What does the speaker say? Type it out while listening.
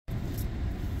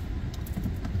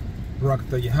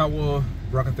Barakatha Yahweh,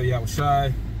 Barakatha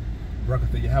Yahawashi,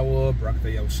 Barakatha Yahweh, Barakatha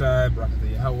Yahawashi, Barakatha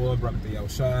Yahweh, Barakatha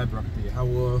Yahawashi, Barakatha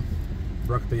Yahweh,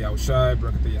 Barakatha Yahawashi,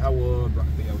 Barakatha Yahweh,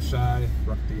 Barakatha Yahawashi,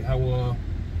 Barakatha Yahweh,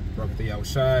 Barakatha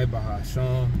Yahawashi, Baha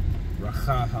Hashem,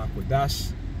 Racha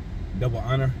HaKodash, double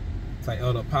honor to our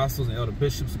elder apostles and elder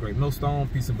bishops, a great millstone.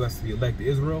 Peace and blessings to the elect of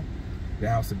Israel, the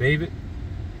house of David.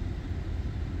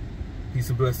 Peace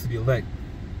and blessings to the elect.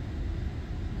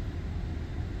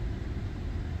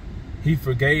 He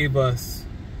forgave us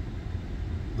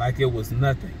like it was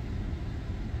nothing.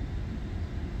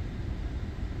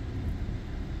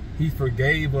 He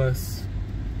forgave us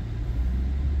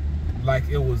like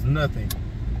it was nothing.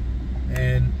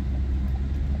 And,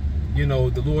 you know,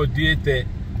 the Lord did that.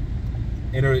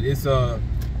 And it's a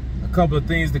couple of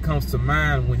things that comes to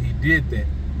mind when he did that.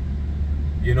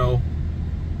 You know,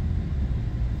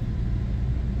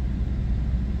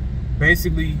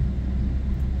 basically,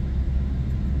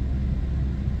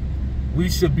 we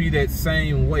should be that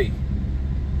same way.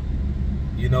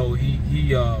 You know, he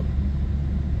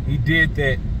did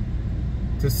that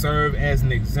to serve as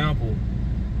an example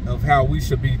of how we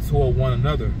should be toward one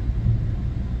another.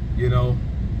 You know,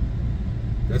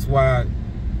 that's why,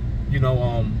 you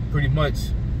know, pretty much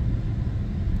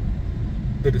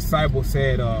the disciples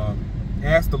had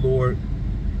asked the Lord,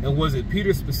 and was it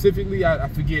Peter specifically? I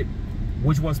forget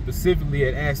which one specifically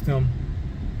had asked him,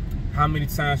 how many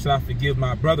times should I forgive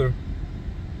my brother?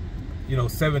 You know,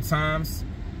 7 times.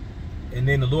 And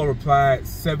then the Lord replied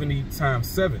 70 times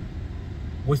 7,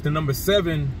 which the number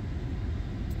 7,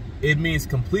 it means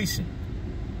completion.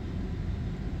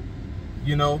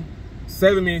 You know,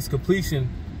 7 means completion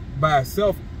by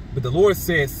itself, but the Lord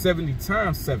said 70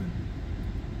 times 7.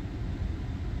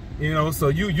 You know, so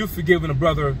you forgiving a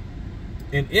brother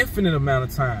an infinite amount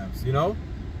of times, you know,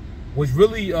 which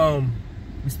really,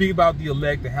 we speak about the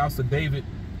elect, the house of David.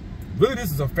 Really,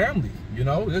 this is a family, you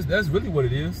know. That's really what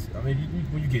it is. I mean,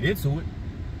 when you get into it,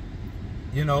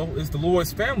 you know, it's the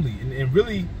Lord's family. And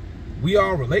really, we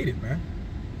are related, man.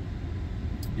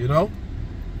 You know,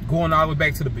 going all the way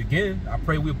back to the beginning. I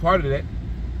pray we're part of that.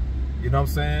 You know what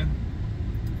I'm saying?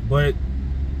 But,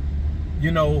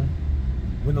 you know,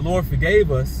 when the Lord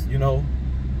forgave us, you know,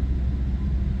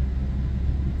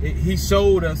 he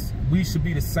showed us we should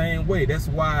be the same way. That's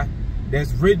why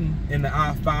that's written in the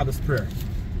Our Father's prayer.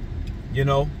 You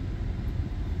know,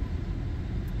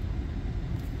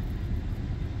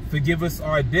 forgive us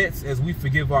our debts as we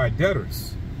forgive our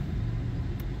debtors.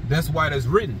 That's why that's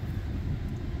written.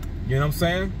 You know what I'm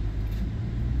saying?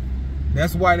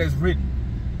 That's why that's written.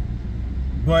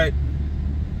 But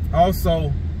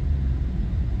also,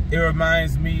 it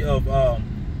reminds me of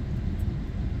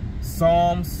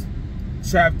Psalms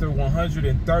chapter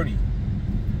 130.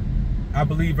 I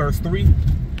believe verse 3.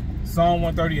 Psalm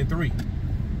 130 and 3.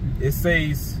 It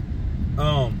says,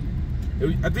 I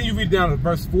think you read it down to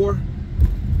verse 4,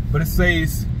 but it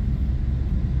says,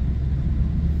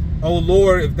 O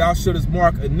Lord, if thou shouldest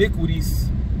mark iniquities,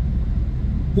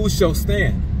 who shall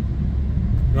stand?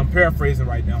 And I'm paraphrasing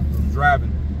right now because I'm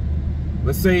driving.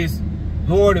 But it says,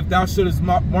 Lord, if thou shouldest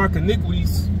mark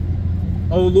iniquities,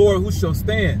 O Lord, who shall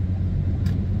stand?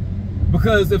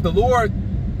 Because if the Lord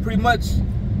pretty much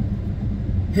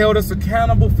held us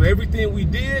accountable for everything we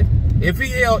did, if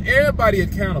he held everybody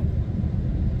accountable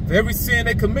for every sin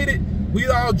they committed, we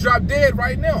all drop dead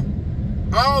right now.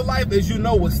 All life, as you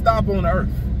know, would stop on the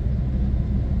earth.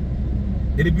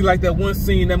 It'd be like that one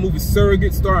scene, that movie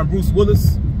Surrogate, starring Bruce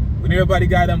Willis, when everybody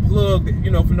got unplugged, you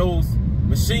know, from those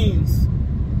machines.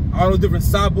 All those different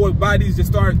cyborg bodies just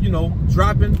start, you know,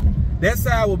 dropping. That's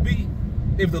how it would be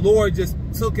if the Lord just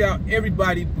took out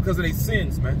everybody because of their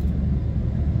sins, man.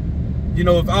 You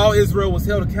know, if all Israel was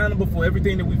held accountable for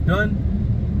everything that we've done,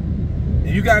 and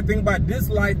you got to think about this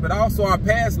life, but also our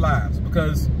past lives,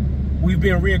 because we've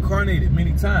been reincarnated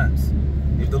many times.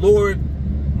 If the Lord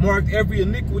marked every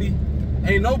iniquity,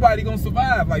 ain't nobody going to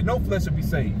survive. Like, no flesh will be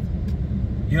saved.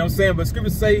 You know what I'm saying? But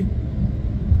scriptures say,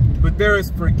 but there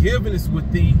is forgiveness with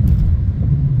thee,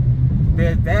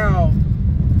 that thou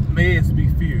mayest be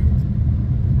feared.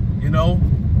 You know?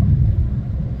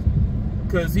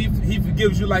 Because he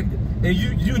forgives you like, and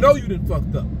you know you done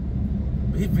fucked up.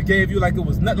 But he forgave you like it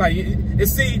was nothing. Like, and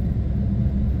see,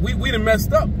 we done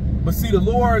messed up. But see, the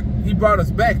Lord, he brought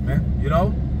us back, man. You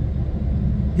know?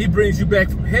 He brings you back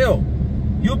from hell.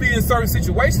 You'll be in certain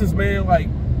situations, man, like,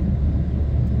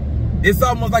 it's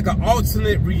almost like an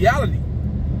alternate reality.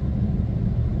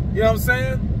 You know what I'm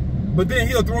saying? But then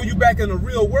he'll throw you back in the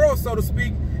real world, so to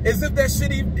speak, as if that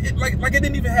shit, like it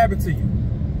didn't even happen to you.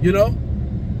 You know?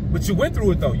 But you went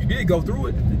through it, though. You did go through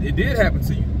it. It did happen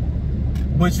to you.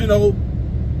 But, you know,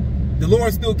 the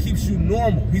Lord still keeps you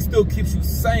normal. He still keeps you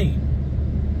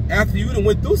sane after you done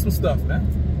went through some stuff, man.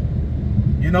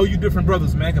 You know, you different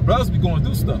brothers, man, because brothers be going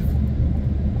through stuff.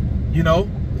 You know,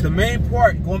 the main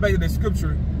part, going back to that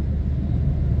scripture,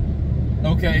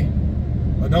 okay,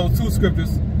 those two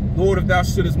scriptures, Lord, if thou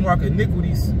shouldest mark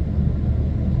iniquities,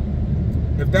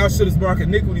 if thou shouldest mark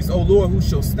iniquities, O Lord, who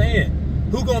shall stand?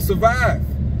 Who gonna survive?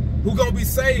 Who gonna be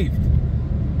saved?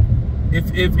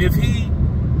 If he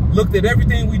looked at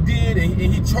everything we did and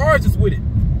he charged us with it.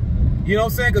 You know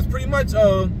what I'm saying? Because pretty much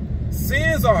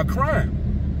sins are a crime.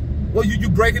 Well, you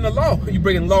breaking the law. You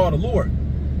breaking the law of the Lord.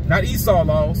 Not Esau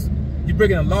laws. You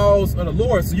breaking the laws of the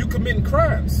Lord. So you committing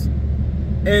crimes.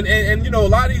 And you know, a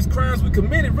lot of these crimes we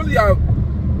committed really are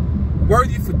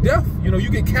worthy for death. You know, you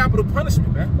get capital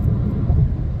punishment, man.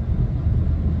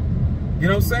 You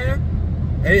know what I'm saying?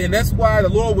 And that's why the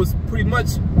Lord was pretty much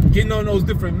getting on those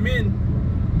different men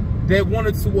that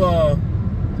wanted to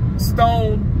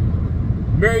stone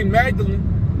Mary Magdalene.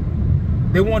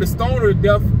 They wanted to stone her to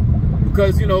death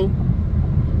because, you know,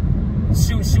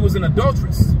 she was an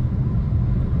adulteress,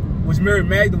 which Mary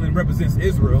Magdalene represents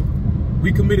Israel.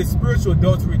 We committed spiritual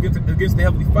adultery against the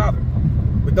Heavenly Father.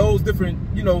 But those different,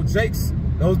 you know, Jakes,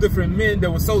 those different men that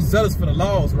were so zealous for the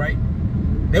laws, right?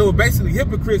 They were basically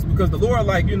hypocrites because the Lord,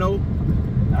 like, you know,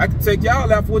 I can take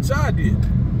y'all out for what y'all did,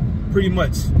 pretty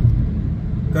much.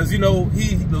 Because, you know,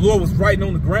 the Lord was writing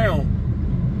on the ground.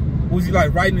 Was he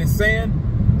like writing in sand?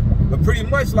 But pretty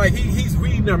much like he's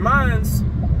reading their minds,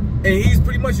 and he's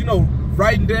pretty much, you know,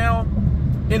 writing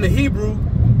down in the Hebrew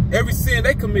every sin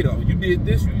they committed. Oh, you did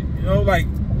this, you know, like,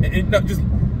 and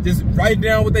just writing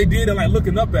down what they did and like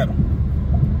looking up at them.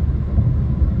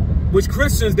 Which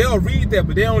Christians, they'll read that,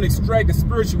 but they don't extract the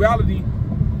spirituality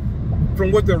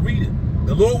from what they're reading.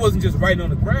 The Lord wasn't just writing on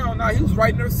the ground. Nah, he was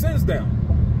writing their sins down.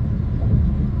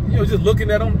 You know, just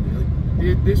looking at them, like,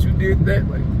 you did this, you did that,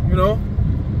 like, you know.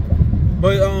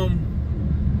 But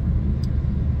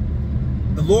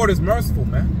the Lord is merciful,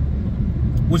 man.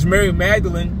 Which Mary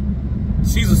Magdalene,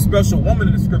 she's a special woman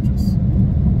in the scriptures.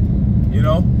 You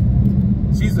know,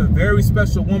 she's a very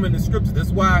special woman in the scriptures.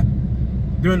 That's why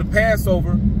during the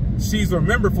Passover, she's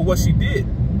remembered for what she did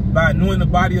by anointing the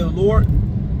body of the Lord.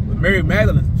 But Mary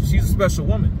Magdalene, she's a special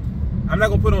woman. I'm not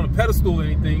gonna put her on a pedestal or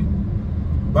anything,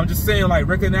 but I'm just saying, like,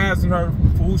 recognizing her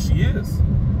for who she is.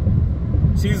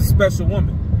 She's a special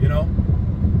woman, you know.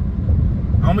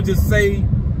 I'm gonna just say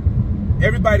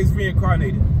everybody's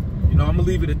reincarnated. You know, I'm gonna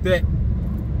leave it at that.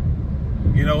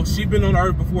 You know, she's been on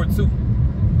earth before too.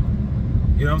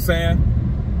 You know what I'm saying?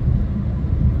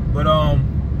 But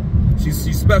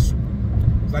she's special.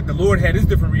 It's like the Lord had his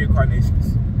different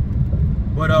reincarnations.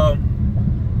 But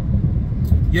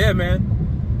yeah, man,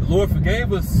 the Lord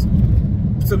forgave us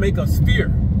to make us fear,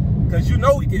 because you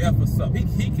know he can F us up.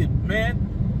 He can, man.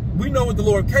 We know what the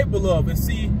Lord is capable of, and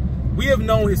see, we have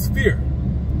known his fear.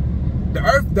 The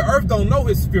earth don't know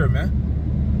his fear, man.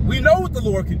 We know what the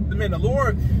Lord can, man. The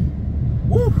Lord,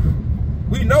 woo,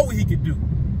 we know what he can do.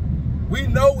 We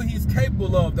know what he's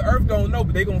capable of. The earth don't know,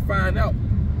 but they gonna find out.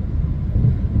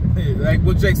 Like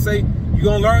what Jake say, you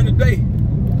gonna learn today. You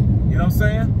know what I'm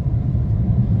saying?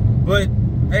 But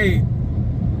hey,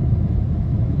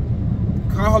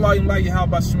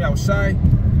 Yahawashi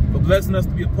for blessing us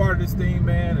to be a part of this thing,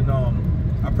 man. And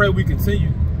I pray we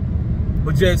continue.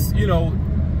 But just, you know,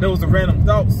 there was the random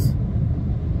thoughts,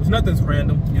 which nothing's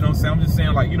random. You know what I'm saying? I'm just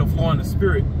saying, like, you know, flowing in the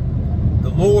spirit. The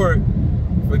Lord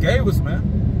forgave us, man.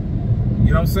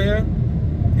 You know what I'm saying?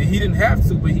 And he didn't have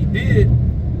to, but he did.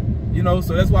 You know,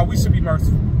 so that's why we should be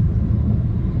merciful.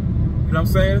 You know what I'm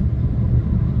saying?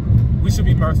 We should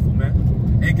be merciful, man.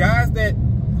 And guys that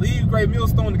leave Great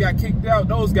Millstone and got kicked out,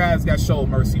 those guys got showed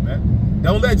mercy, man.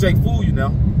 Don't let Jake fool you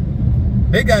now.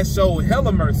 They got showed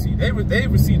hella mercy. They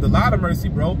received a lot of mercy,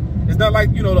 bro. It's not like,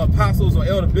 you know, the apostles or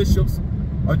elder bishops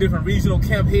or different regional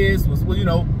camp heads was, you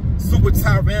know, super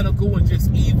tyrannical and just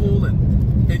evil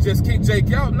and just kicked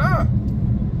Jake out. Nah.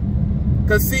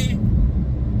 Because see,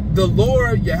 the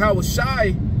Lord,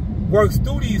 Yahawashi, works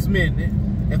through these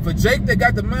men. And for Jake, they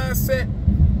got the mindset,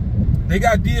 they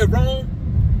got did wrong,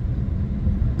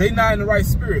 they not in the right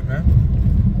spirit, man.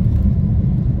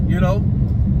 You know,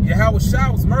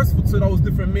 Yahawashi was merciful to those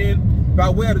different men by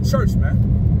way of the church, man.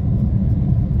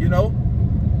 You know,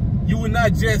 you would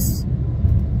not just,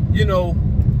 you know,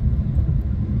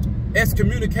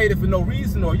 excommunicated for no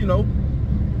reason, or, you know,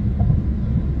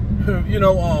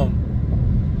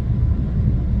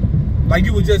 like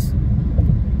you would just,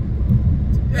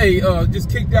 hey, just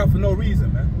kicked out for no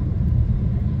reason, man.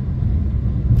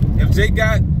 If Jake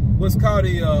got what's called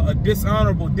a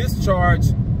dishonorable discharge,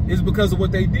 it's because of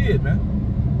what they did, man.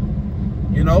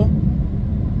 You know,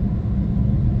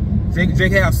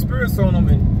 Jake had spirits on him,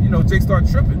 and, you know, Jake started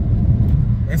tripping.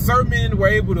 And certain men were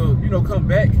able to, you know, come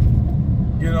back,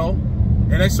 you know,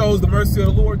 and that shows the mercy of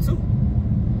the Lord too.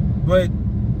 But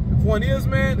the point is,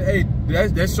 man, hey,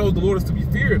 that shows the Lord is to be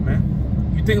feared,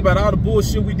 man. You think about all the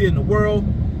bullshit we did in the world,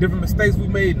 different mistakes we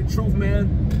made in the truth, man.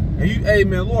 And you, hey,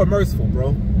 man, Lord merciful,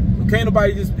 bro. So can't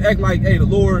nobody just act like, hey, the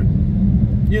Lord,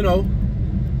 you know,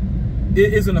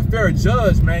 it isn't a fair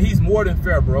judge, man. He's more than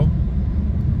fair, bro.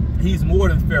 He's more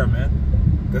than fair,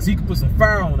 man. Because he can put some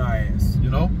fire on our ass, you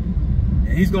know.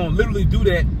 And he's going to literally do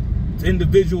that to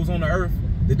individuals on the earth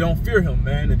that don't fear him,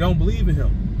 man, that don't believe in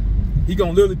him. He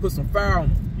going to literally put some fire on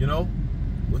them, you know.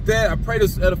 With that, I pray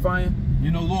this is edifying, you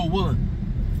know, Lord willing.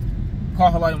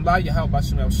 Call Halayim La,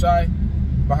 Yahawashi,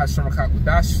 Bahasham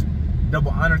Kakwadash.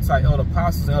 Double honor to our elder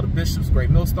apostles and elder bishops, great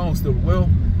millstones, still will.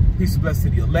 Peace and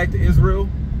blessing to the elect of Israel,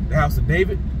 the house of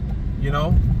David, you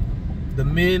know, the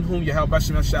men whom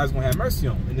Yahawashi is going to have mercy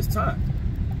on in this time.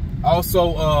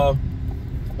 Also,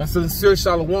 a sincere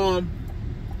shalom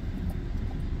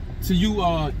to you,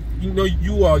 you know,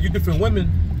 you different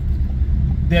women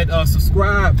that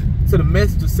subscribe to the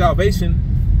message of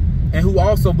salvation and who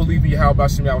also believe in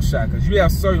Yahawashi, because you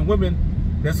have certain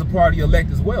women that's a part of the elect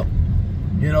as well.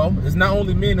 You know, it's not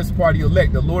only men that's a part of the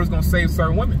elect. The Lord is going to save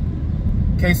certain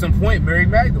women. Case in point, Mary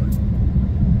Magdalene.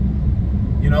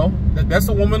 You know, that's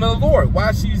a woman of the Lord. Why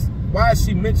is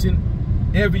she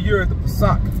mentioned every year at the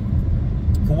Pesach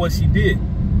for what she did?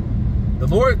 The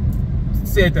Lord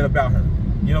said that about her,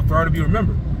 you know, for her to be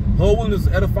remembered. Lord willing, is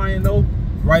edifying though.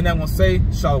 Right now I'm going to say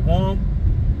shalom.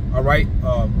 All right,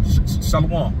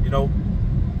 shalom, you know,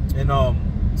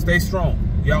 and stay strong.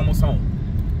 You're almost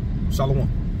home. Shalom.